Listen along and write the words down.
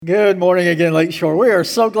Good morning again, Lakeshore. We are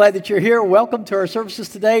so glad that you're here. Welcome to our services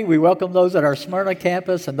today. We welcome those at our Smyrna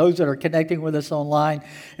campus and those that are connecting with us online.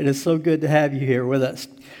 It is so good to have you here with us.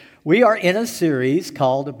 We are in a series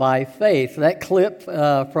called By Faith. That clip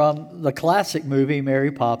from the classic movie,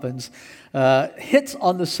 Mary Poppins, hits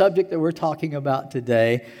on the subject that we're talking about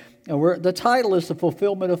today. And the title is The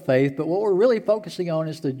Fulfillment of Faith, but what we're really focusing on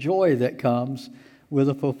is the joy that comes with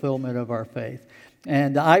the fulfillment of our faith.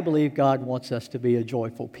 And I believe God wants us to be a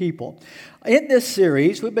joyful people. In this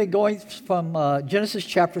series, we've been going from Genesis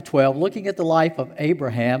chapter 12, looking at the life of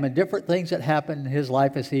Abraham and different things that happened in his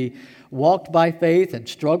life as he walked by faith and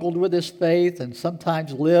struggled with his faith and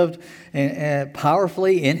sometimes lived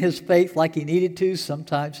powerfully in his faith like he needed to.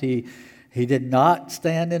 Sometimes he did not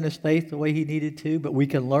stand in his faith the way he needed to, but we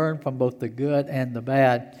can learn from both the good and the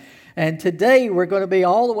bad. And today, we're going to be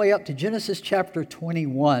all the way up to Genesis chapter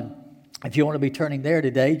 21. If you want to be turning there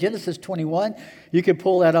today, Genesis 21, you can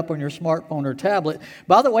pull that up on your smartphone or tablet.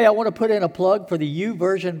 By the way, I want to put in a plug for the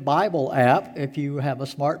YouVersion Bible app. If you have a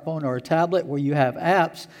smartphone or a tablet where you have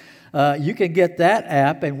apps, you can get that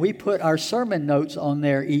app, and we put our sermon notes on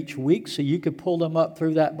there each week, so you can pull them up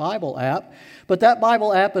through that Bible app. But that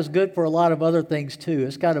Bible app is good for a lot of other things too.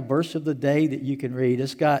 It's got a verse of the day that you can read.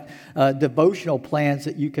 It's got devotional plans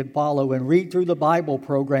that you can follow and read through the Bible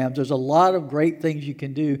programs. There's a lot of great things you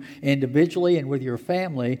can do individually and with your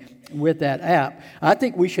family with that app. I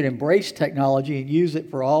think we should embrace technology and use it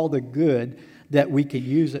for all the good that we can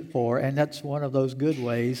use it for, and that's one of those good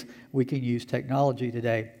ways we can use technology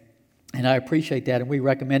today. And I appreciate that, and we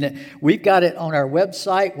recommend it. We've got it on our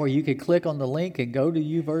website where you can click on the link and go to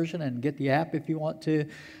YouVersion and get the app if you want to.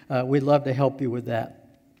 We'd love to help you with that.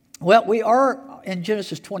 Well, we are in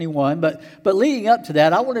Genesis 21, but leading up to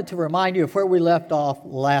that, I wanted to remind you of where we left off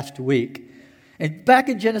last week. And back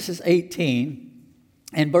in Genesis 18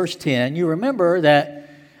 and verse 10, you remember that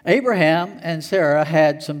Abraham and Sarah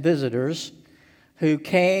had some visitors who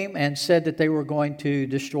came and said that they were going to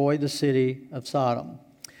destroy the city of Sodom.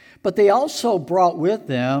 But they also brought with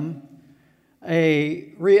them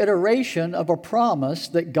a reiteration of a promise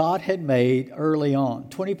that God had made early on,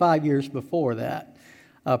 25 years before that,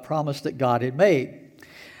 a promise that God had made.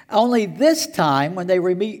 Only this time, when they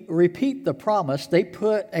repeat the promise, they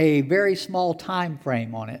put a very small time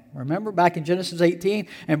frame on it. Remember back in Genesis 18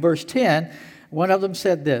 and verse 10, one of them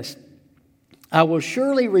said this, "I will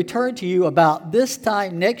surely return to you about this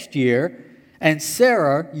time next year, and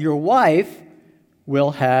Sarah, your wife,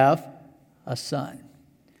 will have a son."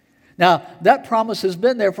 Now, that promise has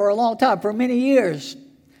been there for a long time, for many years.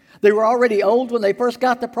 They were already old when they first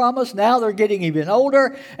got the promise. Now they're getting even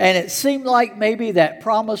older, and it seemed like maybe that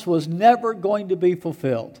promise was never going to be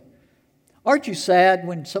fulfilled. Aren't you sad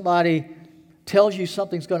when somebody tells you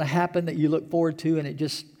something's going to happen that you look forward to, and it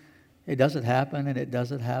doesn't happen, and it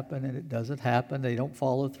doesn't happen, and it doesn't happen. They don't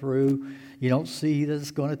follow through. You don't see that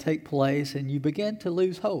it's going to take place, and you begin to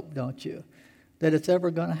lose hope, don't you, that it's ever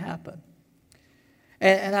going to happen.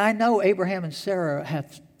 And I know Abraham and Sarah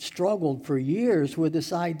have struggled for years with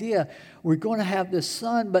this idea. We're going to have this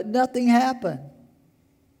son, but nothing happened.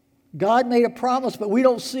 God made a promise, but we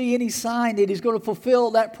don't see any sign that he's going to fulfill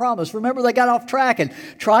that promise. Remember, they got off track and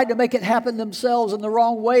tried to make it happen themselves in the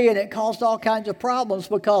wrong way, and it caused all kinds of problems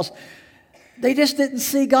because they just didn't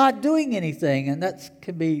see God doing anything, and that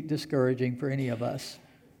can be discouraging for any of us.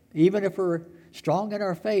 Even if we're strong in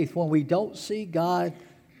our faith, when we don't see God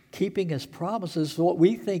keeping his promises, what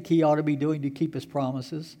we think he ought to be doing to keep his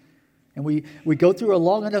promises, and we go through a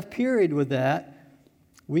long enough period with that,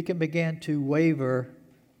 we can begin to waver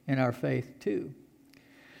in our faith too.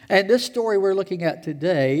 And this story we're looking at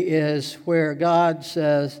today is where God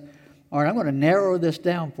says, all right, I'm going to narrow this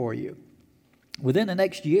down for you. Within the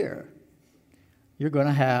next year, you're going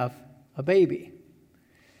to have a baby.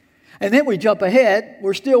 And then we jump ahead,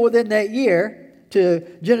 we're still within that year, to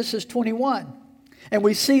Genesis 21. And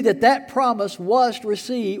we see that promise was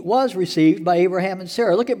received by Abraham and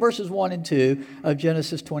Sarah. Look at verses 1 and 2 of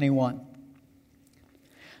Genesis 21.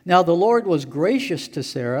 "Now the Lord was gracious to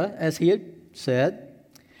Sarah, as he had said,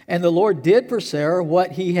 and the Lord did for Sarah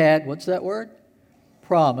what he had," what's that word?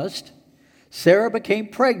 "Promised. Sarah became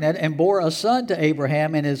pregnant and bore a son to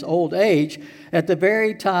Abraham in his old age, at the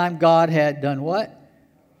very time God had done what?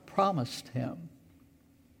 Promised him."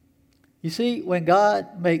 You see, when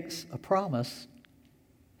God makes a promise,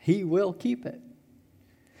 he will keep it.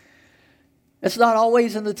 It's not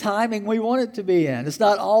always in the timing we want it to be in. It's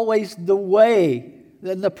not always the way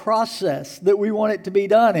and the process that we want it to be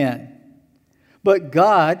done in. But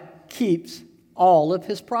God keeps all of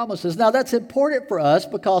his promises. Now, that's important for us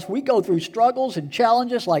because we go through struggles and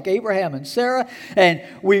challenges like Abraham and Sarah, and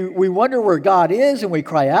we wonder where God is, and we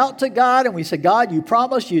cry out to God, and we say, God, you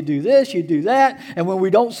promised you do this, you do that, and when we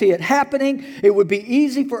don't see it happening, it would be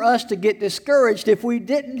easy for us to get discouraged if we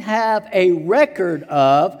didn't have a record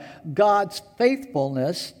of God's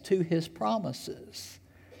faithfulness to his promises.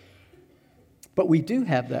 But we do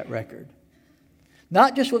have that record.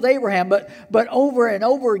 Not just with Abraham, but over and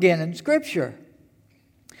over again in Scripture.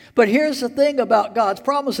 But here's the thing about God's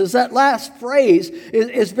promises. That last phrase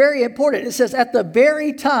is very important. It says, at the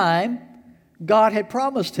very time God had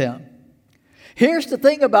promised him. Here's the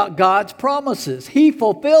thing about God's promises. He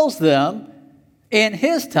fulfills them in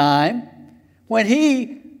his time when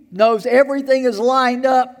he knows everything is lined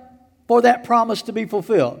up for that promise to be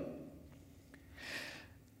fulfilled.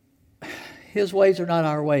 His ways are not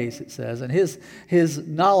our ways, it says, and his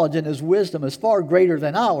knowledge and his wisdom is far greater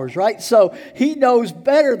than ours, right? So he knows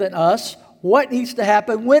better than us what needs to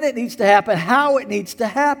happen, when it needs to happen, how it needs to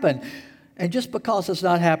happen. And just because it's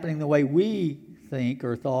not happening the way we think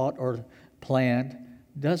or thought or planned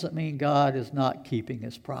doesn't mean God is not keeping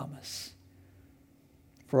his promise.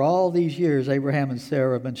 For all these years, Abraham and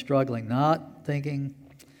Sarah have been struggling, not thinking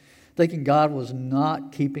God was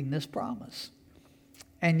not keeping this promise.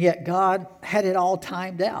 And yet God had it all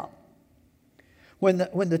timed out. When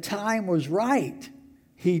the time was right,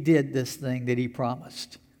 he did this thing that he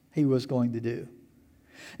promised he was going to do.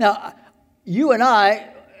 Now, you and I,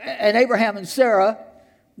 and Abraham and Sarah,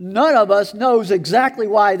 none of us knows exactly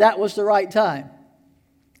why that was the right time.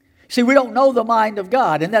 See, we don't know the mind of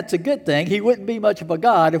God, and that's a good thing. He wouldn't be much of a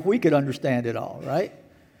God if we could understand it all, right?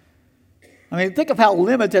 I mean, think of how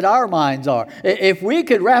limited our minds are. If we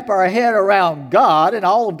could wrap our head around God and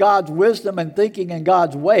all of God's wisdom and thinking and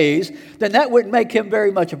God's ways, then that wouldn't make him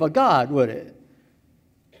very much of a God, would it?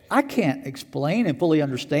 I can't explain and fully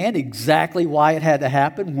understand exactly why it had to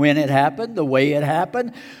happen, when it happened, the way it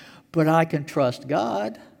happened, but I can trust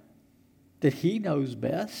God that he knows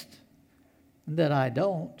best and that I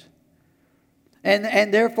don't.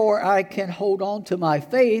 And therefore, I can hold on to my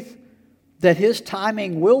faith that his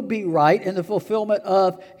timing will be right in the fulfillment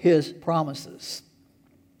of his promises.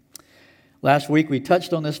 Last week we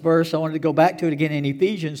touched on this verse. I wanted to go back to it again in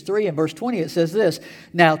Ephesians 3 and verse 20. It says this,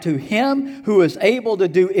 now to him who is able to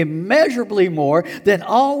do immeasurably more than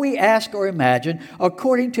all we ask or imagine,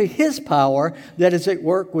 according to his power that is at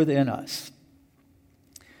work within us.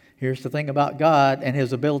 Here's the thing about God and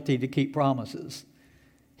his ability to keep promises.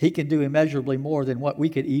 He can do immeasurably more than what we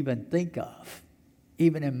could even think of,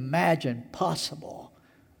 even imagine possible.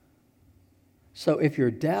 So if you're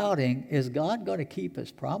doubting, is God going to keep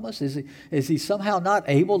his promise? Is he somehow not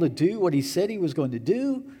able to do what he said he was going to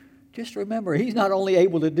do? Just remember, he's not only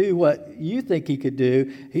able to do what you think he could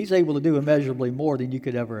do, he's able to do immeasurably more than you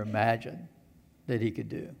could ever imagine that he could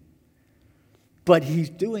do. But he's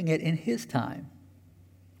doing it in his time,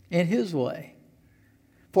 in his way,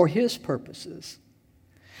 for his purposes.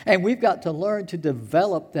 And we've got to learn to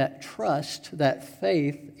develop that trust, that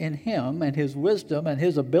faith in him and his wisdom and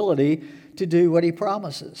his ability to do what he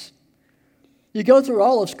promises. You go through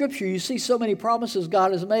all of Scripture, you see so many promises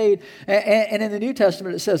God has made. And in the New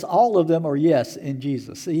Testament, it says all of them are yes in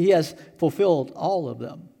Jesus. He has fulfilled all of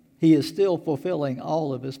them. He is still fulfilling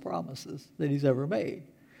all of his promises that he's ever made.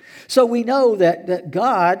 So we know that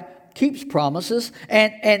God keeps promises,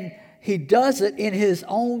 and he does it in his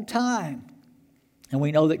own time. And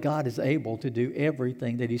we know that God is able to do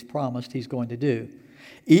everything that he's promised he's going to do.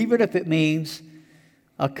 Even if it means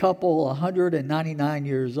a couple 199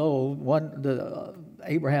 years old,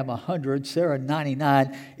 Abraham 100, Sarah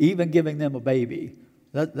 99, even giving them a baby.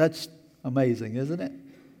 That's amazing, isn't it?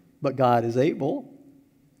 But God is able,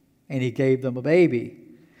 and he gave them a baby.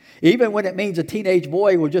 Even when it means a teenage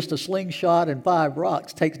boy with just a slingshot and 5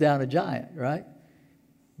 rocks takes down a giant, right?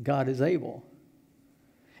 God is able.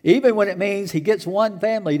 Even when it means he gets one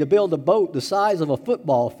family to build a boat the size of a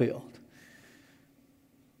football field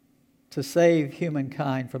to save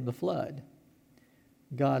humankind from the flood,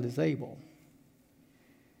 God is able.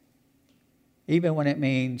 Even when it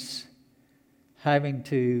means having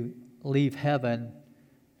to leave heaven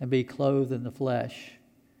and be clothed in the flesh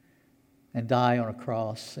and die on a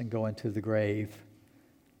cross and go into the grave,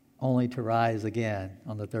 only to rise again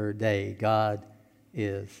on the 3rd day, God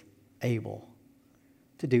is able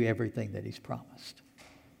to do everything that he's promised.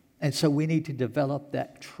 And so we need to develop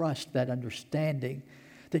that trust, that understanding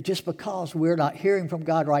that just because we're not hearing from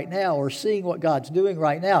God right now or seeing what God's doing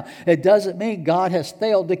right now, it doesn't mean God has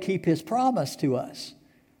failed to keep his promise to us.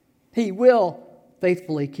 He will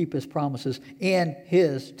faithfully keep his promises in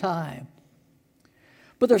his time.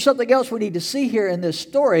 But there's something else we need to see here in this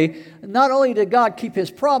story. Not only did God keep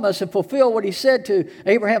his promise and fulfill what he said to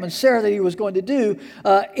Abraham and Sarah that he was going to do,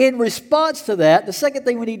 in response to that, the second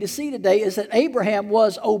thing we need to see today is that Abraham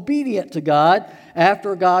was obedient to God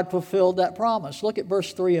after God fulfilled that promise. Look at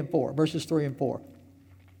verses 3 and 4.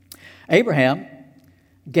 Abraham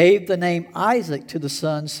gave the name Isaac to the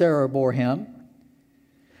son Sarah bore him.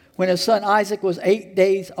 When his son Isaac was 8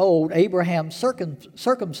 days old, Abraham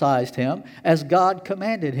circumcised him as God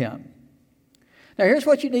commanded him. Now here's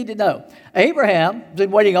what you need to know. Abraham has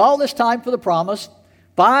been waiting all this time for the promise.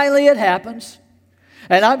 Finally it happens.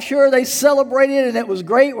 And I'm sure they celebrated and it was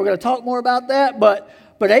great. We're going to talk more about that. But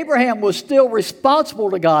Abraham was still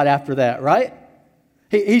responsible to God after that, right?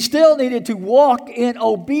 He still needed to walk in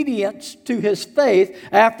obedience to his faith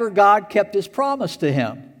after God kept his promise to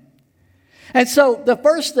him. And so the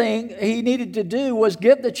first thing he needed to do was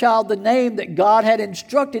give the child the name that God had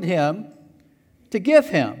instructed him to give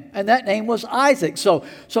him. And that name was Isaac. So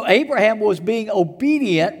Abraham was being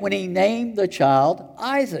obedient when he named the child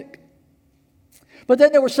Isaac. But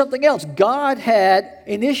then there was something else. God had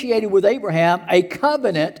initiated with Abraham a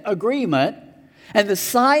covenant agreement. And the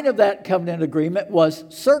sign of that covenant agreement was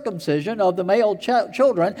circumcision of the male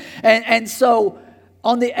children. And so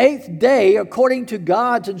on the 8th day, according to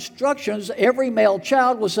God's instructions, every male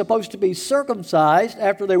child was supposed to be circumcised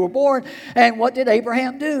after they were born. And what did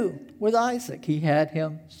Abraham do with Isaac? He had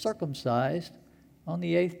him circumcised on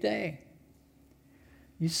the 8th day.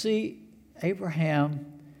 You see, Abraham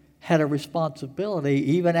had a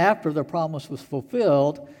responsibility, even after the promise was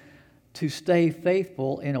fulfilled, to stay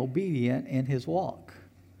faithful and obedient in his walk.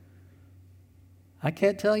 I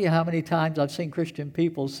can't tell you how many times I've seen Christian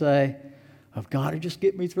people say, "If God would just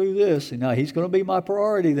get me through this, He's going to be my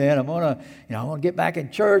priority then. I'm going to get back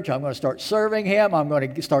in church. I'm going to start serving Him. I'm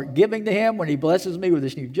going to start giving to Him when He blesses me with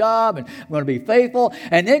this new job, and I'm going to be faithful."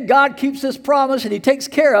 And then God keeps His promise, and He takes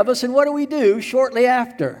care of us. And what do shortly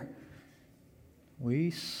after?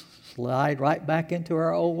 We slide right back into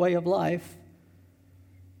our old way of life,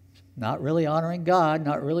 not really honoring God,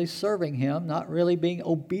 not really serving Him, not really being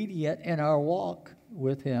obedient in our walk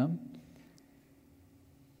with Him.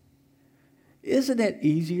 Isn't it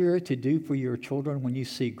easier to do for your children when you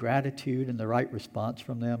see gratitude and the right response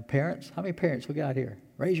from them? Parents, how many parents we got here?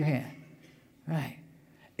 Raise your hand. Right.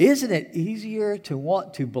 Isn't it easier to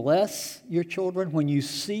want to bless your children when you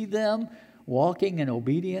see them walking in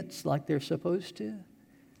obedience like they're supposed to?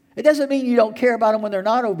 It doesn't mean you don't care about them when they're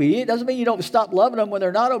not obedient. It doesn't mean you don't stop loving them when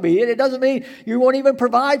they're not obedient. It doesn't mean you won't even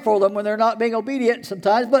provide for them when they're not being obedient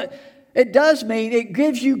sometimes. But it does mean it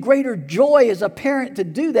gives you greater joy as a parent to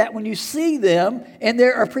do that when you see them in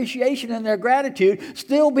their appreciation and their gratitude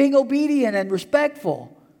still being obedient and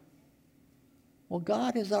respectful. Well,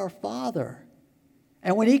 God is our Father.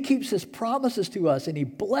 And when He keeps His promises to us and He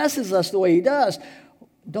blesses us the way He does,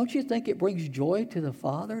 don't you think it brings joy to the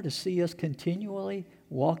Father to see us continually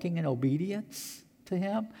walking in obedience to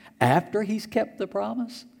Him after He's kept the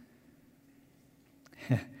promise?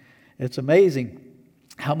 It's amazing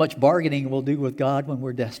how much bargaining we'll do with God when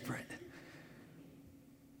we're desperate,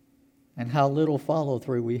 and how little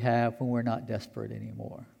follow-through we have when we're not desperate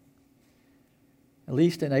anymore. At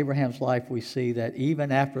least in Abraham's life, we see that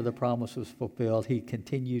even after the promise was fulfilled, he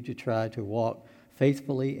continued to try to walk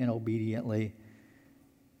faithfully and obediently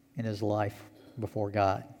in his life before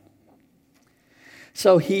God.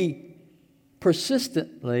 So he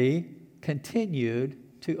persistently continued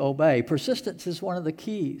to obey. Persistence is one of the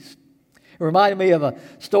keys. It reminded me of a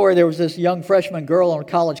story. There was this young freshman girl on a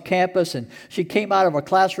college campus, and she came out of a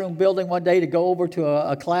classroom building one day to go over to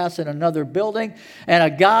a class in another building, and a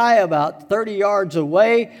guy about 30 yards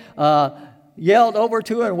away yelled over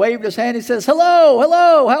to her and waved his hand. He says,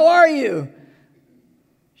 hello, how are you?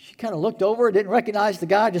 She kind of looked over, didn't recognize the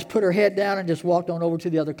guy, just put her head down and just walked on over to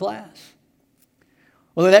the other class.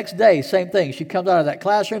 Well, the next day, same thing. She comes out of that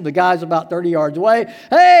classroom. The guy's about 30 yards away.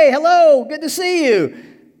 Hey, hello, good to see you.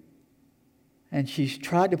 And she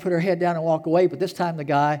tried to put her head down and walk away, but this time the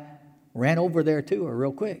guy ran over there to her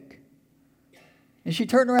real quick. And she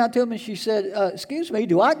turned around to him and she said, excuse me,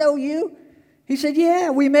 do I know you? He said, yeah,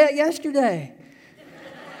 we met yesterday.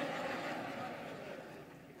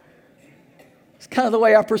 It's kind of the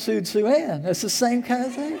way I pursued Sue Ann. It's the same kind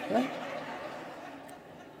of thing, right?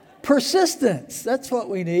 Persistence, that's what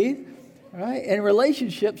we need, right? In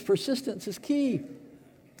relationships, persistence is key.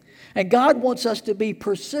 And God wants us to be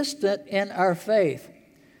persistent in our faith.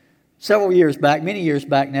 Several years back, many years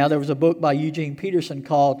back now, there was a book by Eugene Peterson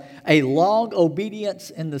called A Long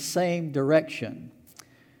Obedience in the Same Direction.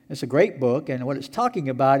 It's a great book, and what it's talking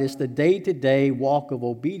about is the day-to-day walk of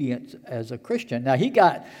obedience as a Christian. Now, he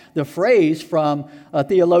got the phrase from a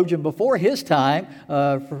theologian before his time,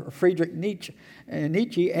 Friedrich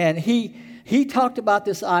Nietzsche, and he talked about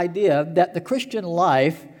this idea that the Christian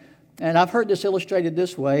life, and I've heard this illustrated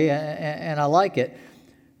this way, and I like it.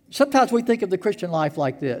 Sometimes we think of the Christian life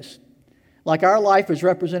like this, like our life is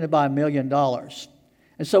represented by $1 million.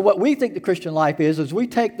 And so what we think the Christian life is we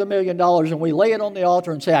take the $1 million and we lay it on the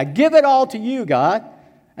altar and say, I give it all to you, God.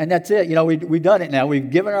 And that's it. You know, we've done it now. We've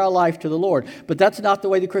given our life to the Lord. But that's not the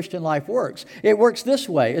way the Christian life works. It works this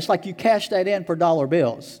way. It's like you cash that in for dollar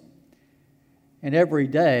bills. And every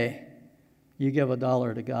day you give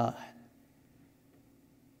 $1 to God.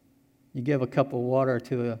 You give a cup of water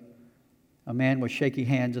to a man with shaky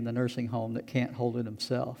hands in the nursing home that can't hold it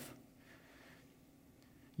himself.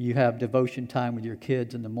 You have devotion time with your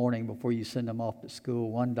kids in the morning before you send them off to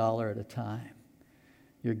school, $1 at a time.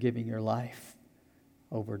 You're giving your life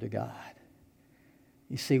over to God.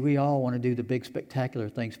 You see, we all want to do the big spectacular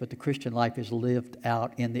things, but the Christian life is lived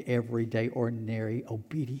out in the everyday, ordinary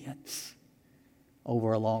obedience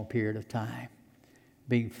over a long period of time,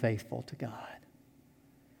 being faithful to God.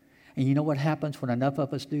 And you know what happens when enough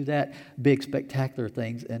of us do that? Big spectacular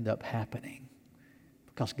things end up happening.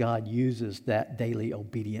 Because God uses that daily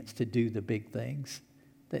obedience to do the big things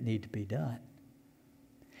that need to be done.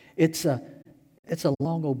 It's a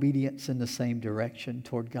long obedience in the same direction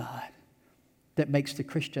toward God that makes the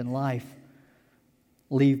Christian life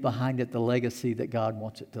leave behind it the legacy that God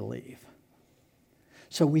wants it to leave.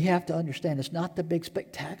 So we have to understand it's not the big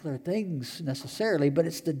spectacular things necessarily, but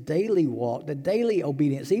it's the daily walk, the daily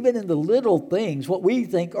obedience, even in the little things, what we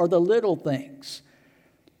think are the little things.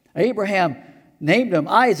 Abraham named him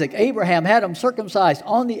Isaac. Abraham had him circumcised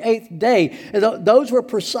on the 8th day. Those were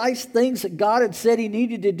precise things that God had said he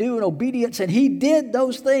needed to do in obedience, and he did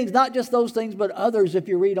those things, not just those things, but others if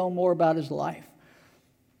you read on more about his life.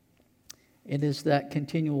 It is that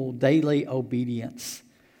continual daily obedience.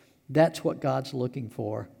 That's what God's looking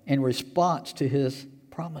for in response to his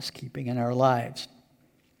promise keeping in our lives.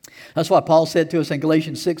 That's why Paul said to us in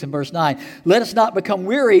Galatians 6 and verse 9, let us not become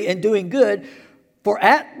weary in doing good, for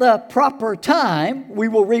at the proper time, we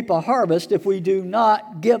will reap a harvest if we do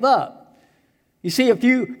not give up. You see a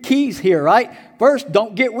few keys here, right? First,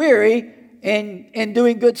 don't get weary in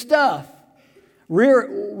doing good stuff.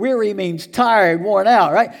 Weary means tired, worn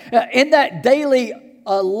out, right? In that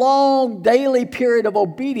long daily period of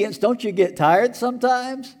obedience, don't you get tired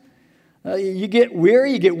sometimes? You get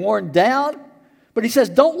weary, you get worn down. But he says,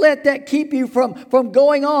 don't let that keep you from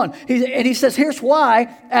going on. And he says, here's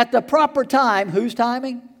why. At the proper time, whose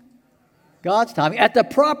timing? God's timing. At the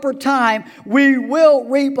proper time, we will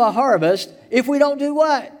reap a harvest if we don't do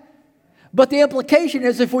what? But the implication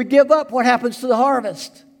is if we give up, what happens to the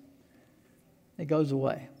harvest? It goes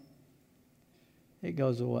away. It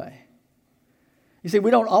goes away. You see,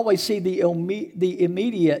 we don't always see the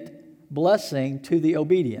immediate blessing to the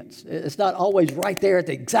obedience. It's not always right there at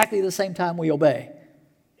exactly the same time we obey.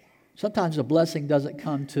 Sometimes the blessing doesn't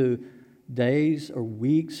come to days or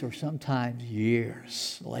weeks or sometimes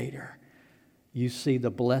years later. You see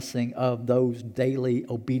the blessing of those daily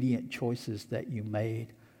obedient choices that you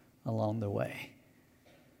made along the way.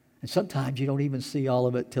 And sometimes you don't even see all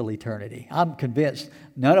of it till eternity. I'm convinced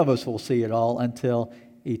none of us will see it all until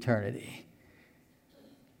eternity.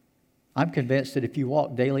 I'm convinced that if you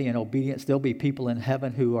walk daily in obedience, there'll be people in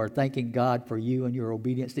heaven who are thanking God for you and your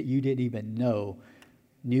obedience that you didn't even knew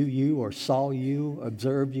you or saw you,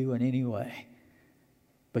 observed you in any way.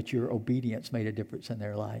 But your obedience made a difference in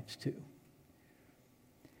their lives too.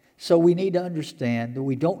 So we need to understand that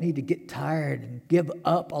we don't need to get tired and give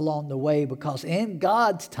up along the way, because in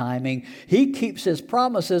God's timing, He keeps His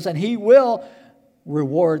promises and He will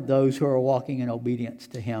reward those who are walking in obedience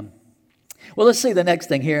to Him. Well, let's see the next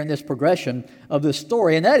thing here in this progression of this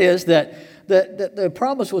story, and that is that the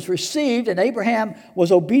promise was received, and Abraham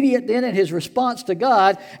was obedient then in his response to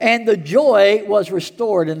God, and the joy was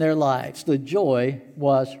restored in their lives. The joy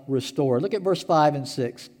was restored. Look at verse 5 and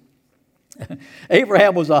 6.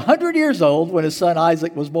 Abraham was 100 years old when his son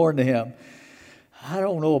Isaac was born to him. I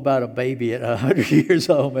don't know about a baby at 100 years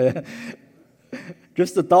old, man.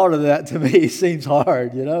 Just the thought of that to me seems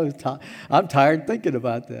hard, you know. I'm tired thinking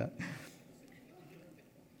about that.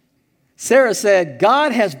 Sarah said,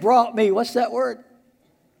 God has brought me, what's that word?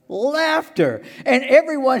 Laughter. And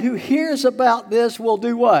everyone who hears about this will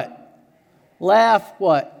do what? Laugh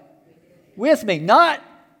what? With me. Not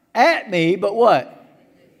at me, but what?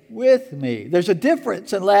 With me. There's a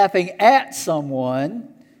difference in laughing at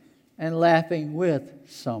someone and laughing with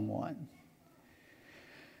someone.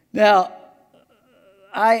 Now,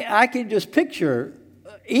 I can just picture,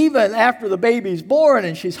 even after the baby's born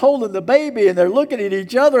and she's holding the baby and they're looking at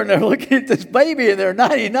each other and they're looking at this baby and they're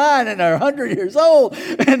 99 and they're 100 years old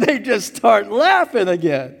and they just start laughing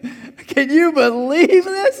again. Can you believe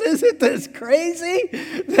this? Isn't this crazy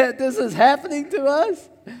that this is happening to us?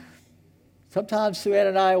 Sometimes Sue Ann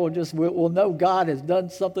and I we'll know God has done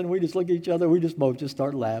something. We just look at each other. We just both just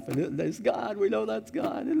start laughing. It's God. We know that's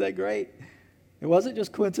God. Isn't that great? It wasn't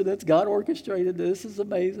just coincidence. God orchestrated this. This is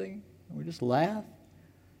amazing. We just laugh.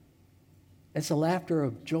 It's a laughter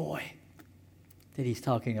of joy that he's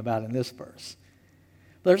talking about in this verse.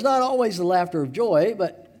 There's not always the laughter of joy,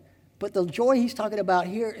 but the joy he's talking about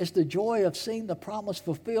here is the joy of seeing the promise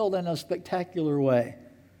fulfilled in a spectacular way.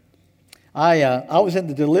 I was in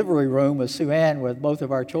the delivery room with Sue Ann with both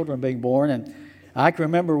of our children being born, and I can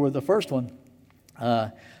remember with the first one,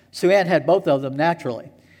 Sue Ann had both of them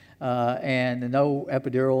naturally, and no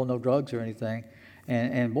epidural, no drugs or anything,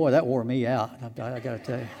 and boy, that wore me out, I got to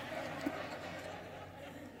tell you.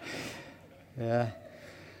 Yeah.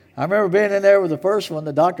 I remember being in there with the first one.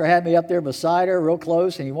 The doctor had me up there beside her real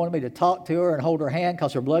close, and he wanted me to talk to her and hold her hand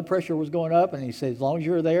because her blood pressure was going up. And he said, as long as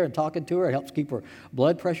you're there and talking to her, it helps keep her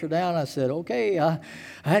blood pressure down. I said, okay. I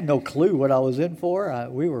had no clue what I was in for.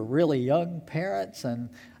 We were really young parents and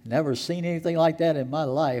never seen anything like that in my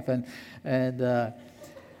life. And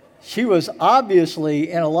she was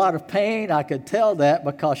obviously in a lot of pain. I could tell that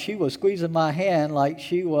because she was squeezing my hand like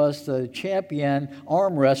she was the champion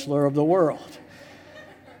arm wrestler of the world.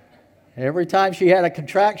 Every time she had a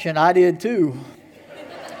contraction, I did too.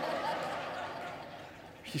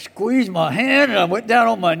 She squeezed my hand and I went down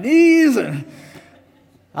on my knees, and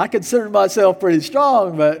I considered myself pretty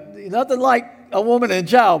strong, but nothing like a woman in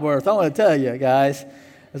childbirth. I want to tell you, guys,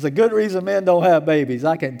 there's a good reason men don't have babies.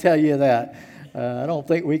 I can tell you that. I don't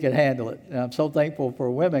think we can handle it. And I'm so thankful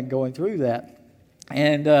for women going through that.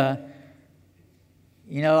 And,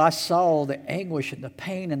 I saw the anguish and the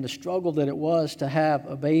pain and the struggle that it was to have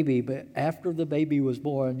a baby. But after the baby was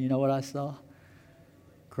born, you know what I saw?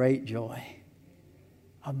 Great joy.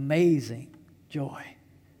 Amazing joy.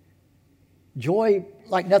 Joy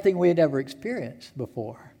like nothing we had ever experienced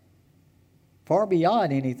before. Far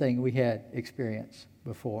beyond anything we had experienced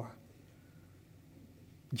before.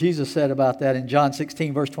 Jesus said about that in John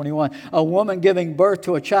 16, verse 21, a woman giving birth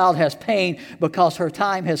to a child has pain because her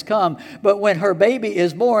time has come. But when her baby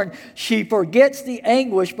is born, she forgets the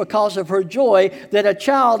anguish because of her joy that a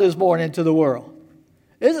child is born into the world.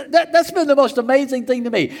 That's been the most amazing thing to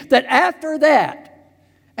me. That after that,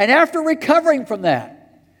 and after recovering from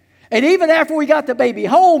that, and even after we got the baby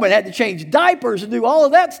home and had to change diapers and do all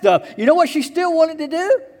of that stuff, you know what she still wanted to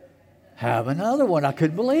do? Have another one. I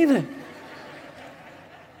couldn't believe it.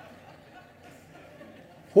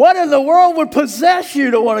 What in the world would possess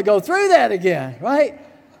you to want to go through that again, right?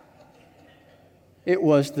 It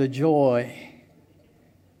was the joy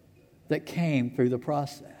that came through the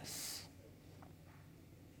process.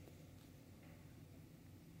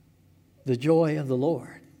 The joy of the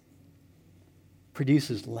Lord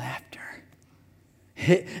produces laughter.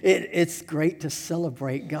 It's great to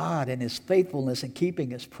celebrate God and His faithfulness in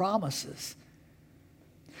keeping His promises.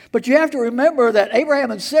 But you have to remember that Abraham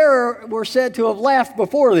and Sarah were said to have laughed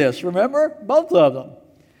before this. Remember? Both of them.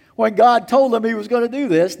 When God told them He was going to do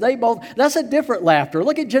this, that's a different laughter.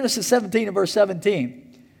 Look at Genesis 17 and verse 17.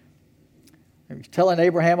 He's telling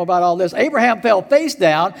Abraham about all this. Abraham fell face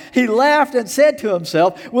down. He laughed and said to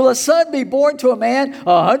himself, will a son be born to a man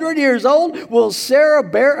 100 years old? Will Sarah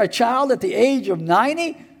bear a child at the age of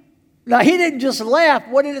 90? Now, he didn't just laugh.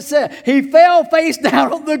 What did it say? He fell face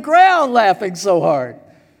down on the ground laughing so hard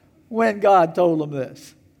when God told him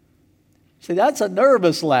this. See, that's a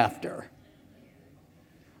nervous laughter.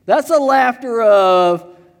 That's a laughter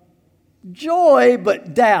of joy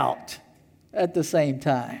but doubt at the same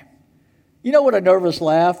time. You know what a nervous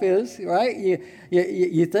laugh is, right?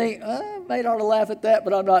 You think, I might ought to laugh at that,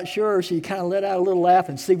 but I'm not sure. So you kind of let out a little laugh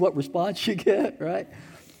and see what response you get, right?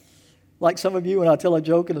 Like some of you, when I tell a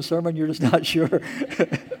joke in a sermon, you're just not sure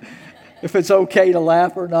if it's okay to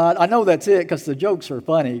laugh or not. I know that's it because the jokes are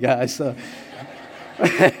funny, guys. So.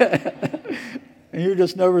 And you're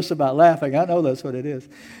just nervous about laughing. I know that's what it is.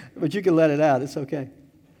 But you can let it out. It's okay.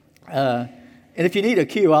 And if you need a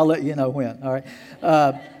cue, I'll let you know when. All right.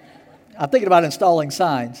 I'm thinking about installing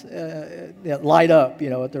signs that light up,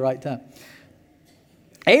 at the right time.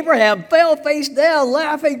 Abraham fell face down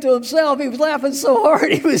laughing to himself. He was laughing so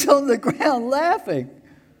hard he was on the ground laughing.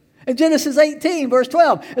 In Genesis 18, verse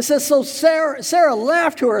 12, it says, so Sarah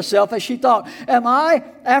laughed to herself as she thought,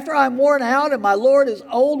 after I'm worn out and my Lord is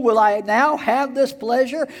old, will I now have this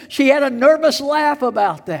pleasure? She had a nervous laugh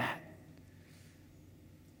about that.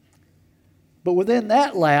 But within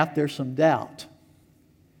that laugh, there's some doubt.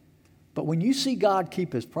 But when you see God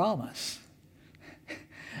keep His promise,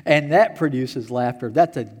 and that produces laughter,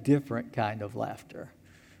 that's a different kind of laughter.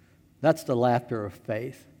 That's the laughter of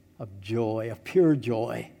faith, of joy, of pure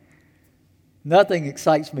joy. Nothing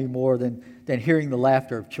excites me more than hearing the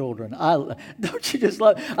laughter of children. Don't you just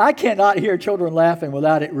love? I cannot hear children laughing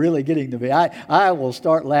without it really getting to me. I will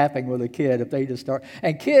start laughing with a kid if they just start.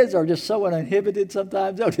 And kids are just so uninhibited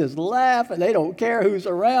sometimes. They'll just laugh and they don't care who's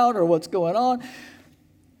around or what's going on.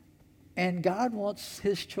 And God wants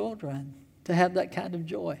His children to have that kind of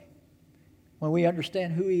joy. When we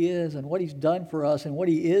understand who He is and what He's done for us and what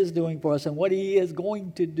He is doing for us and what He is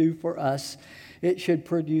going to do for us, it should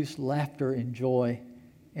produce laughter and joy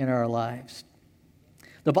in our lives.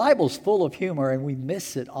 The Bible's full of humor, and we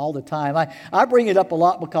miss it all the time. I bring it up a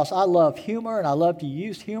lot because I love humor, and I love to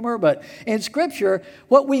use humor. But in Scripture,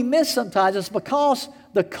 what we miss sometimes is because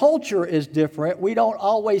the culture is different, we don't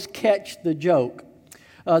always catch the joke.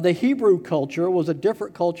 The Hebrew culture was a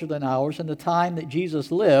different culture than ours in the time that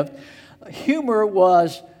Jesus lived. Humor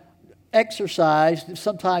was exercised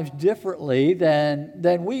sometimes differently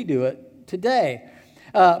than we do it today.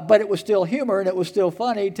 But it was still humor, and it was still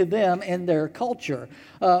funny to them in their culture.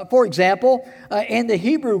 For example, in the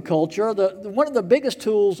Hebrew culture, one of the biggest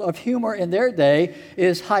tools of humor in their day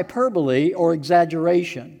is hyperbole or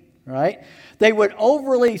exaggeration, right? They would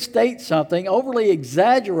overly state something, overly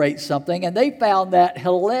exaggerate something, and they found that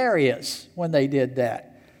hilarious when they did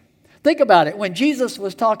that. Think about it. When Jesus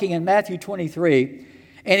was talking in Matthew 23,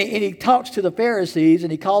 and he talks to the Pharisees,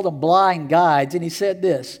 and he called them blind guides, and he said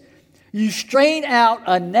this: you strain out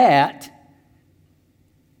a gnat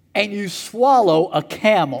and you swallow a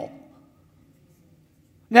camel.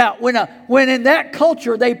 Now, when in that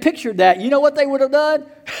culture they pictured that, you know what they would have done?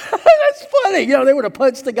 That's funny. They would have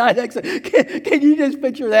punched the guy next to them. Can you just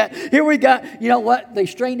picture that? Here we got, you know what? They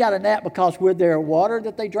strained out a gnat because with their water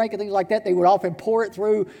that they drank and things like that, they would often pour it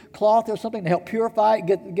through cloth or something to help purify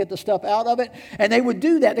it, get the stuff out of it. And they would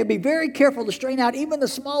do that. They'd be very careful to strain out even the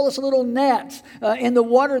smallest little gnats in the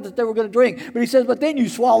water that they were going to drink. But he says, but then you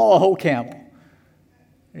swallow a whole camel.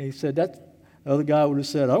 And he said, the other guy would have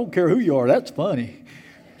said, I don't care who you are, that's funny.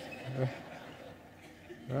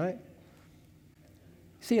 Right?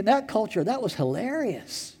 See, in that culture, that was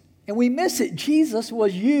hilarious. And we miss it. Jesus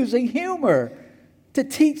was using humor to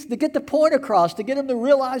teach, to get the point across, to get them to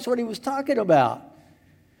realize what He was talking about.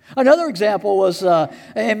 Another example was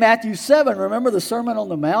in Matthew 7. Remember the Sermon on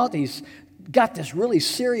the Mount? He's got this really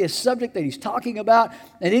serious subject that He's talking about.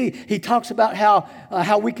 And he talks about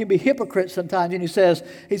how we can be hypocrites sometimes. And he says,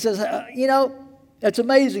 it's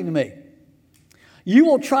amazing to me. You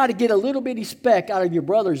will try to get a little bitty speck out of your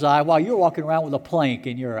brother's eye while you're walking around with a plank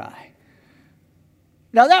in your eye.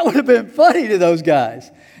 Now, that would have been funny to those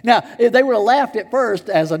guys. Now, if they would have laughed at first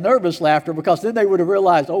as a nervous laughter, because then they would have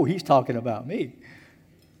realized, oh, he's talking about me.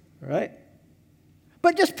 Right?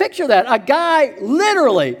 But just picture that. A guy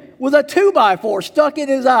literally with a 2x4 stuck in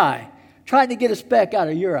his eye trying to get a speck out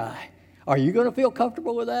of your eye. Are you going to feel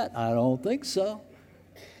comfortable with that? I don't think so.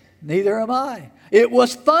 Neither am I. It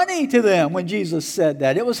was funny to them when Jesus said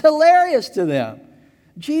that. It was hilarious to them.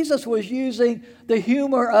 Jesus was using the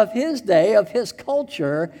humor of His day, of His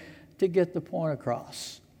culture, to get the point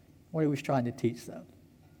across, what He was trying to teach them.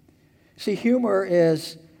 See, humor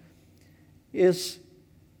is if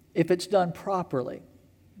it's done properly.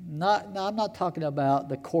 I'm not talking about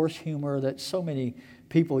the coarse humor that so many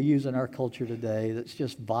people use in our culture today that's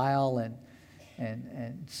just vile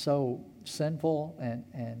and so sinful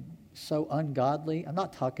and so ungodly. I'm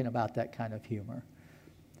not talking about that kind of humor.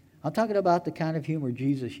 I'm talking about the kind of humor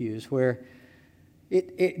Jesus used, where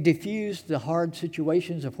it diffused the hard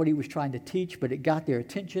situations of what He was trying to teach, but it got their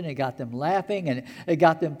attention, it got them laughing, and it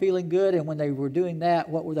got them feeling good. And when they were doing that,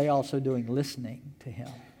 what were they also doing? Listening to Him.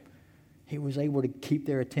 He was able to keep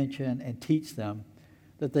their attention and teach them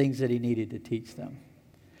the things that He needed to teach them.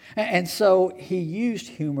 And so He used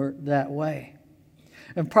humor that way.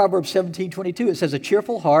 In Proverbs 17:22, it says, a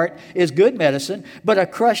cheerful heart is good medicine, but a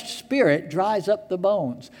crushed spirit dries up the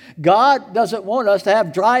bones. God doesn't want us to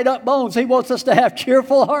have dried up bones. He wants us to have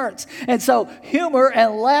cheerful hearts. And so humor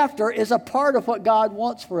and laughter is a part of what God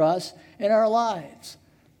wants for us in our lives.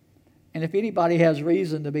 And if anybody has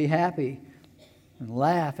reason to be happy and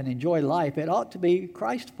laugh and enjoy life, it ought to be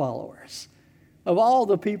Christ followers. Of all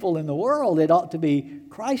the people in the world, it ought to be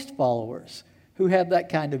Christ followers who have that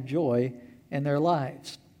kind of joy in their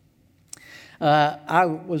lives. I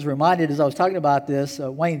was reminded as I was talking about this,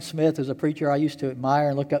 Wayne Smith is a preacher I used to admire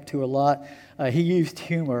and look up to a lot. He used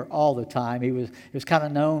humor all the time. He was kind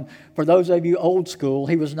of known, for those of you old school,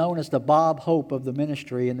 he was known as the Bob Hope of the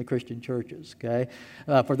ministry in the Christian churches, okay?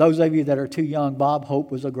 For those of you that are too young, Bob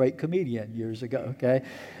Hope was a great comedian years ago, okay?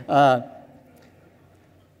 And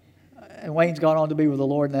Wayne's gone on to be with the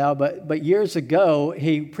Lord now, but years ago,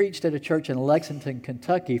 he preached at a church in Lexington,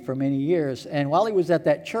 Kentucky for many years. And while he was at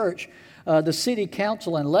that church, the city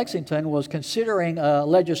council in Lexington was considering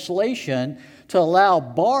legislation to allow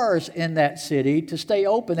bars in that city to stay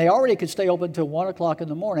open. They already could stay open until 1 o'clock in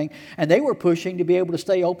the morning, and they were pushing to be able to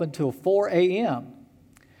stay open till 4 a.m.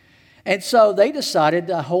 And so they decided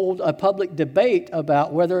to hold a public debate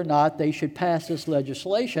about whether or not they should pass this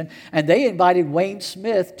legislation. And they invited Wayne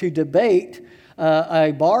Smith to debate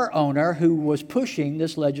a bar owner who was pushing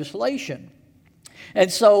this legislation. And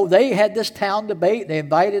so they had this town debate. They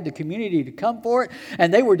invited the community to come for it,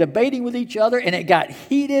 and they were debating with each other, and it got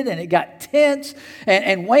heated and it got tense.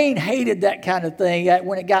 And Wayne hated that kind of thing,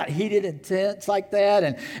 when it got heated and tense like that,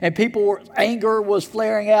 and anger was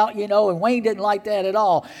flaring out, and Wayne didn't like that at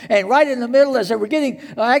all. And right in the middle, as they were getting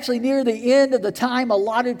actually near the end of the time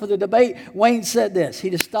allotted for the debate, Wayne said this. He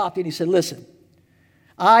just stopped and he said, "Listen,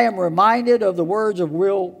 I am reminded of the words of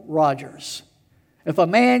Will Rogers. If a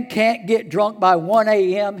man can't get drunk by 1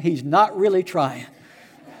 a.m., he's not really trying."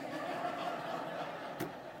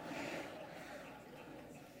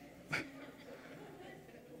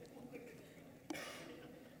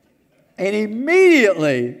 And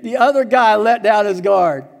immediately, the other guy let down his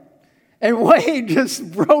guard. And Wayne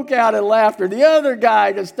just broke out in laughter. The other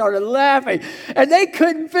guy just started laughing. And they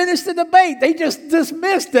couldn't finish the debate. They just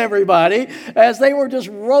dismissed everybody as they were just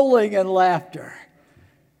rolling in laughter.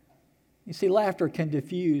 You see, laughter can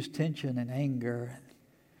diffuse tension and anger.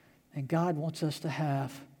 And God wants us to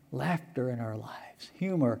have laughter in our lives,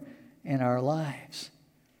 humor in our lives.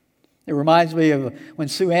 It reminds me of when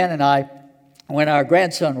Sue Ann and I, when our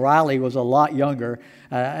grandson Riley was a lot younger,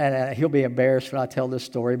 and he'll be embarrassed when I tell this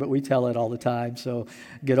story, but we tell it all the time, so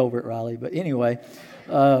get over it, Riley. But anyway,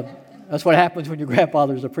 that's what happens when your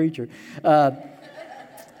grandfather's a preacher.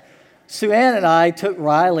 Sue Ann and I took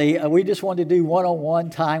Riley. We just wanted to do one-on-one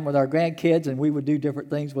time with our grandkids, and we would do different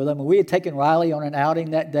things with them. And we had taken Riley on an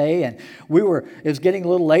outing that day, and it was getting a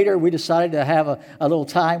little later. We decided to have a little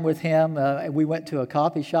time with him. We went to a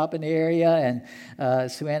coffee shop in the area,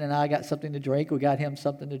 and Sue Ann and I got something to drink. We got him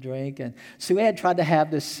something to drink, and Sue Ann tried to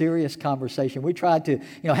have this serious conversation. We tried to,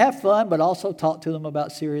 have fun, but also talk to them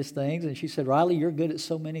about serious things. And she said, "Riley, you're good at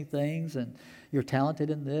so many things, and you're talented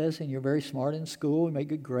in this, and you're very smart in school, you make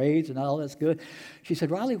good grades, and all that's good." She said,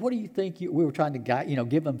 "Riley, what do you think?" We were trying to guide,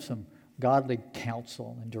 give him some godly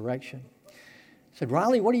counsel and direction. I said,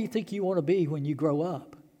 "Riley, what do you think you want to be when you grow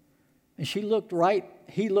up?" And he looked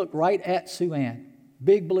right at Sue Ann,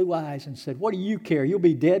 big blue eyes, and said, "What do you care? You'll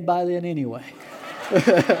be dead by then anyway."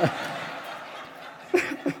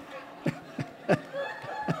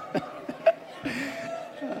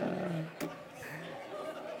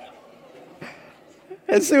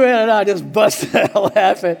 And Sue Ann and I just busted out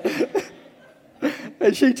laughing.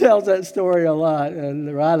 And she tells that story a lot,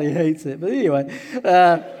 and Riley hates it. But anyway,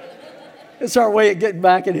 it's our way of getting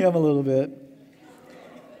back at him a little bit.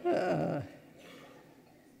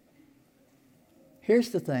 Here's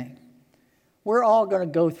the thing. We're all going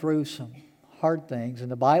to go through some hard things,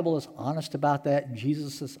 and the Bible is honest about that, and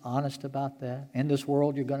Jesus is honest about that. In this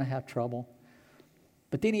world, you're going to have trouble.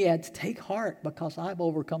 But then he adds, "Take heart, because I've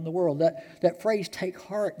overcome the world." That phrase, "take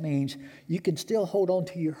heart," means you can still hold on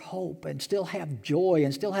to your hope and still have joy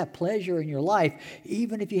and still have pleasure in your life,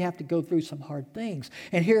 even if you have to go through some hard things.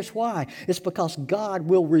 And here's why. It's because God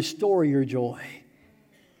will restore your joy.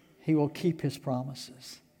 He will keep his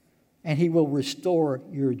promises, and he will restore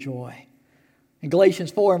your joy. In Galatians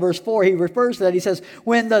 4 and verse 4, he refers to that. He says,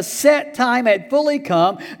 "When the set time had fully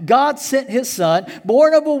come, God sent his son,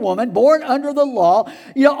 born of a woman, born under the law."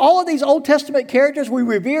 All of these Old Testament characters we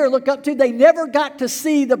revere and look up to, they never got to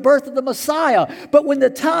see the birth of the Messiah. But when the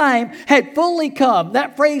time had fully come,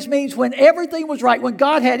 that phrase means when everything was right, when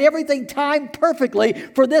God had everything timed perfectly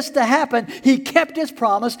for this to happen, he kept his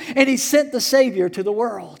promise and he sent the Savior to the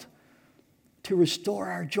world to restore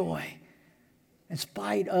our joy in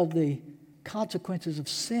spite of the consequences of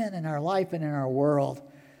sin in our life and in our world.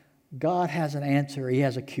 God has an answer. He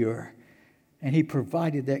has a cure. And he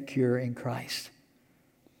provided that cure in Christ.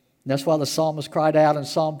 And that's why the psalmist cried out in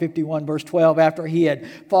Psalm 51 verse 12, after he had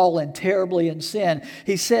fallen terribly in sin,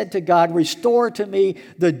 he said to God, "Restore to me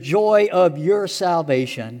the joy of your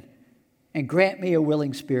salvation and grant me a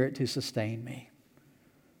willing spirit to sustain me."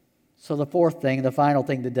 So the fourth thing, the final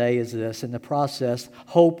thing today is this. In the process,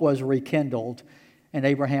 hope was rekindled in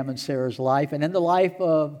Abraham and Sarah's life and in the life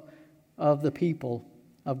of the people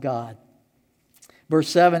of God. Verse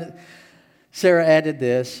 7, Sarah added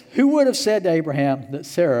this, "Who would have said to Abraham that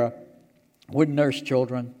Sarah would nurse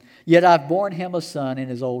children? Yet I've borne him a son in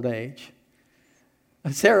his old age."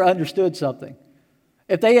 And Sarah understood something.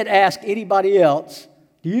 If they had asked anybody else,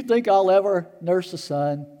 "Do you think I'll ever nurse a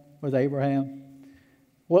son with Abraham?"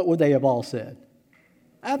 what would they have all said?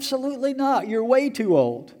 Absolutely not. You're way too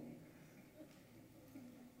old.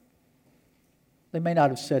 They may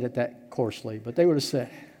not have said it that coarsely, but they would have said,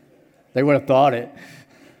 they would have thought it.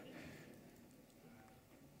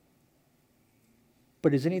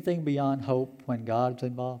 But is anything beyond hope when God's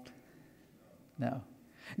involved? No.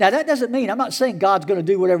 Now that doesn't mean, I'm not saying God's going to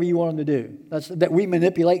do whatever you want him to do. That we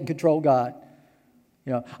manipulate and control God.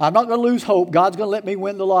 You know, I'm not going to lose hope. God's going to let me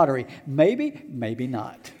win the lottery. Maybe, maybe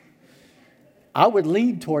not. I would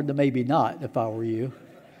lean toward the maybe not if I were you.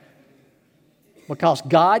 Because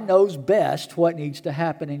God knows best what needs to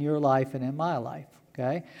happen in your life and in my life.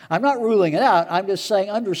 Okay? I'm not ruling it out. I'm just saying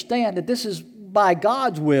understand that this is by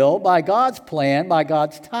God's will, by God's plan, by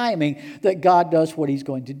God's timing, that God does what he's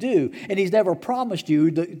going to do. And he's never promised you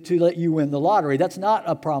to let you win the lottery. That's not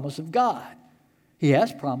a promise of God. He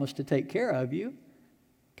has promised to take care of you.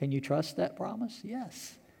 Can you trust that promise?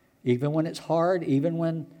 Yes. Even when it's hard, even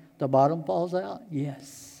when the bottom falls out?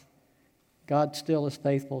 Yes. God still is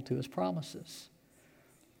faithful to his promises.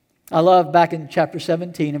 I love back in chapter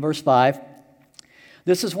 17 and verse 5.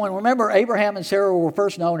 This is when, remember, Abraham and Sarah were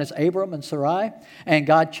first known as Abram and Sarai, and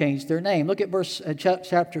God changed their name. Look at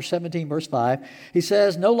chapter 17, verse 5. He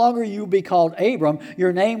says, "No longer you be called Abram,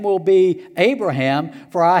 your name will be Abraham,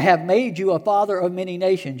 for I have made you a father of many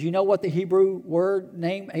nations." You know what the Hebrew word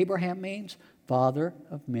name Abraham means? Father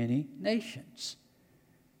of many nations.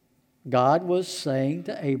 God was saying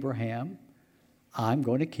to Abraham, I'm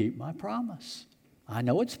going to keep my promise. I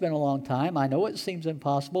know it's been a long time. I know it seems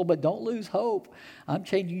impossible, but don't lose hope. I'm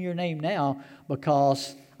changing your name now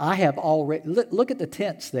because I have already, look at the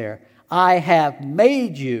tense there. I have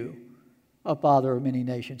made you a father of many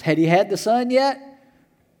nations. Had he had the son yet?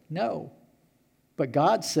 No. But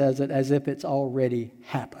God says it as if it's already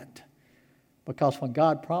happened. Because when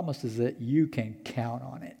God promises it, you can count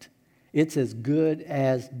on it. It's as good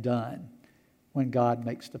as done when God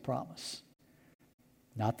makes the promise.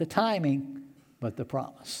 Not the timing, but the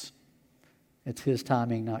promise. It's his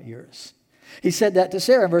timing, not yours. He said that to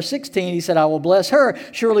Sarah. In verse 16, he said, "I will bless her,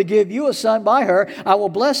 surely give you a son by her. I will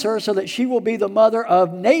bless her so that she will be the mother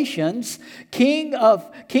of nations. Kings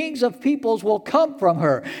of peoples will come from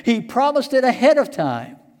her." He promised it ahead of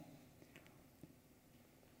time.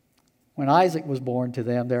 When Isaac was born to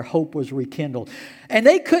them, their hope was rekindled. And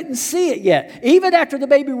they couldn't see it yet. Even after the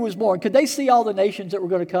baby was born, could they see all the nations that were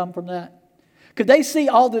going to come from that? Could they see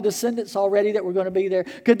all the descendants already that were going to be there?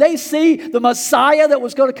 Could they see the Messiah that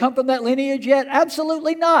was going to come from that lineage yet?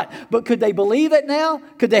 Absolutely not. But could they believe it now?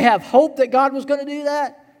 Could they have hope that God was going to do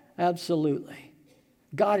that? Absolutely.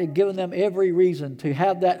 God had given them every reason to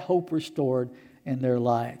have that hope restored in their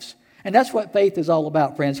lives. And that's what faith is all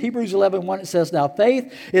about, friends. Hebrews 11:1, it says, "Now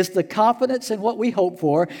faith is the confidence in what we hope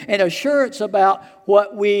for and assurance about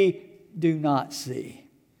what we do not see."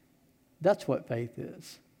 That's what faith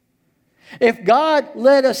is. If God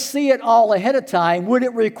let us see it all ahead of time, would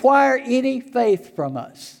it require any faith from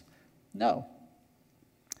us? No.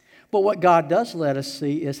 But what God does let us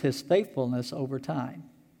see is his faithfulness over time.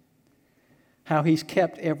 How he's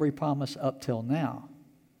kept every promise up till now.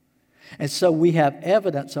 And so we have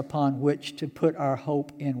evidence upon which to put our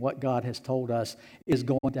hope in what God has told us is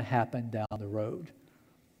going to happen down the road.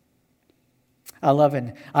 I love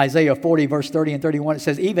in Isaiah 40, verse 30 and 31, it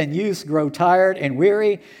says, "Even youths grow tired and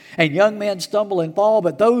weary, and young men stumble and fall.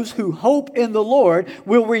 But those who hope in the Lord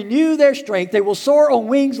will renew their strength. They will soar on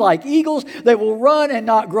wings like eagles. They will run and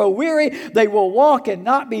not grow weary. They will walk and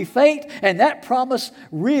not be faint." And that promise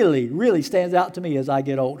really, really stands out to me as I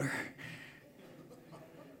get older.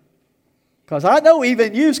 Because I know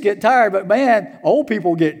even youths get tired, but man, old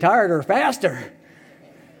people get tireder faster.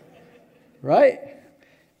 Right?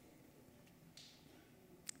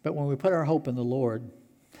 But when we put our hope in the Lord,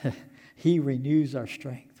 he renews our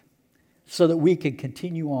strength so that we can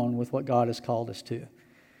continue on with what God has called us to.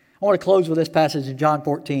 I want to close with this passage in John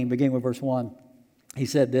 14, beginning with verse 1. He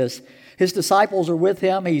said this, his disciples are with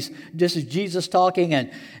him. This is Jesus talking, and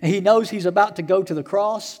he knows he's about to go to the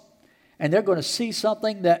cross, and they're going to see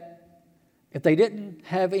something that if they didn't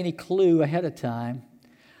have any clue ahead of time,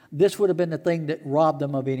 this would have been the thing that robbed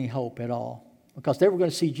them of any hope at all. Because they were going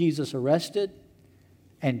to see Jesus arrested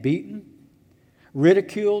and beaten,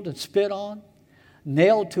 ridiculed and spit on,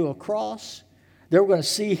 nailed to a cross. They were going to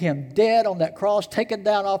see him dead on that cross, taken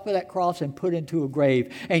down off of that cross and put into a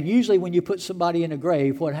grave. And usually when you put somebody in a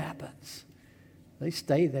grave, what happens? They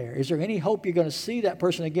stay there. Is there any hope you're going to see that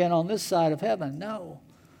person again on this side of heaven? No.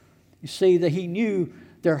 You see that he knew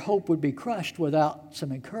their hope would be crushed without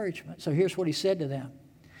some encouragement. So here's what he said to them.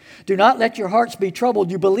 Do not let your hearts be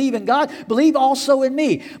troubled. You believe in God, believe also in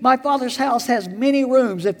me. My Father's house has many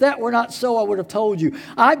rooms. If that were not so, I would have told you.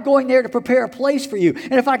 I'm going there to prepare a place for you.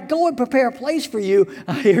 And if I go and prepare a place for you,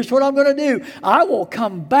 here's what I'm going to do. I will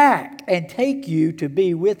come back and take you to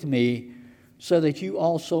be with me so that you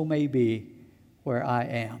also may be where I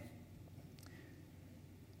am.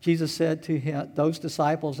 Jesus said to those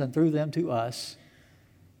disciples and through them to us,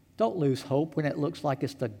 don't lose hope when it looks like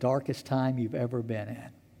it's the darkest time you've ever been in.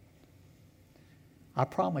 I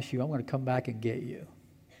promise you, I'm going to come back and get you.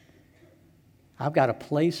 I've got a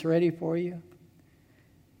place ready for you.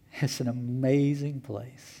 It's an amazing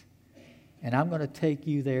place. And I'm going to take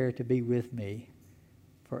you there to be with me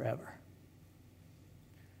forever.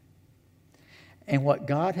 And what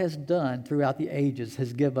God has done throughout the ages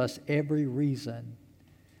has given us every reason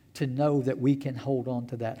to know that we can hold on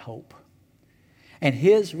to that hope. And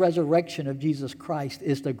his resurrection of Jesus Christ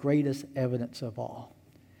is the greatest evidence of all.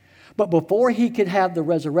 But before he could have the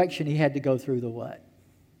resurrection, he had to go through the what?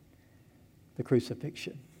 The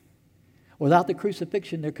crucifixion. Without the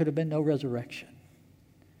crucifixion, there could have been no resurrection.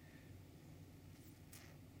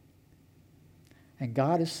 And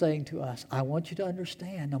God is saying to us, I want you to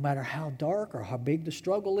understand, no matter how dark or how big the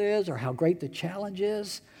struggle is or how great the challenge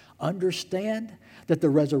is, understand that the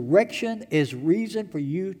resurrection is reason for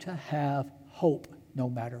you to have hope no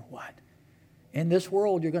matter what. In this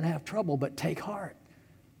world, you're going to have trouble, but take heart.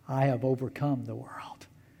 I have overcome the world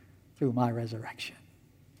through my resurrection.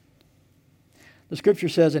 The scripture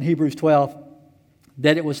says in Hebrews 12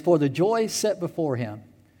 that it was for the joy set before him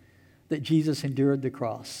that Jesus endured the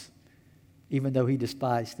cross, even though he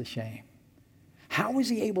despised the shame. How was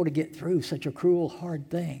he able to get through such a cruel, hard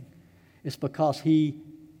thing? It's because he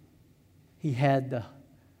had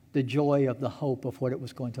the joy of the hope of what it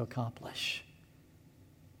was going to accomplish.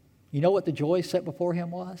 You know what the joy set before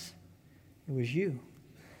him was? It was you.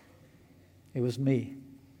 It was me.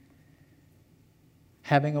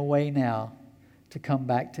 Having a way now to come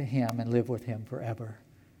back to him and live with him forever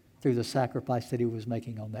through the sacrifice that he was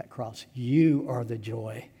making on that cross. You are the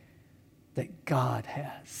joy that God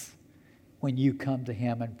has when you come to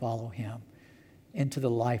him and follow him into the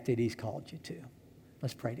life that he's called you to.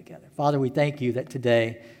 Let's pray together. Father, we thank you that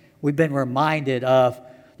today we've been reminded of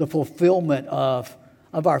the fulfillment of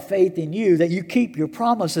our faith in you, that you keep your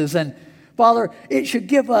promises. And Father, it should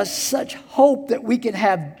give us such hope that we can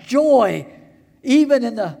have joy even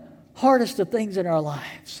in the hardest of things in our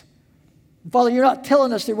lives. Father, you're not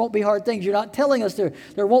telling us there won't be hard things. You're not telling us there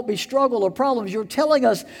won't be struggle or problems. You're telling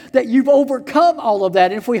us that you've overcome all of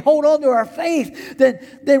that. And if we hold on to our faith,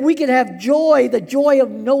 then we can have joy, the joy of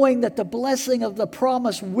knowing that the blessing of the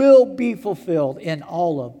promise will be fulfilled in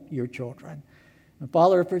all of your children. And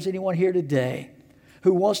Father, if there's anyone here today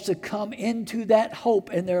who wants to come into that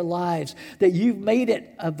hope in their lives, that you've made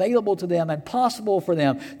it available to them and possible for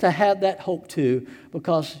them to have that hope too,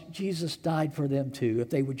 because Jesus died for them too, if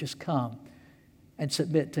they would just come and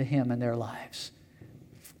submit to him in their lives.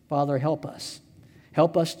 Father, help us.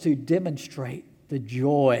 Help us to demonstrate the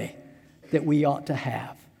joy that we ought to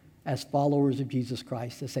have as followers of Jesus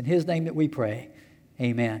Christ. It's in his name that we pray.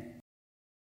 Amen.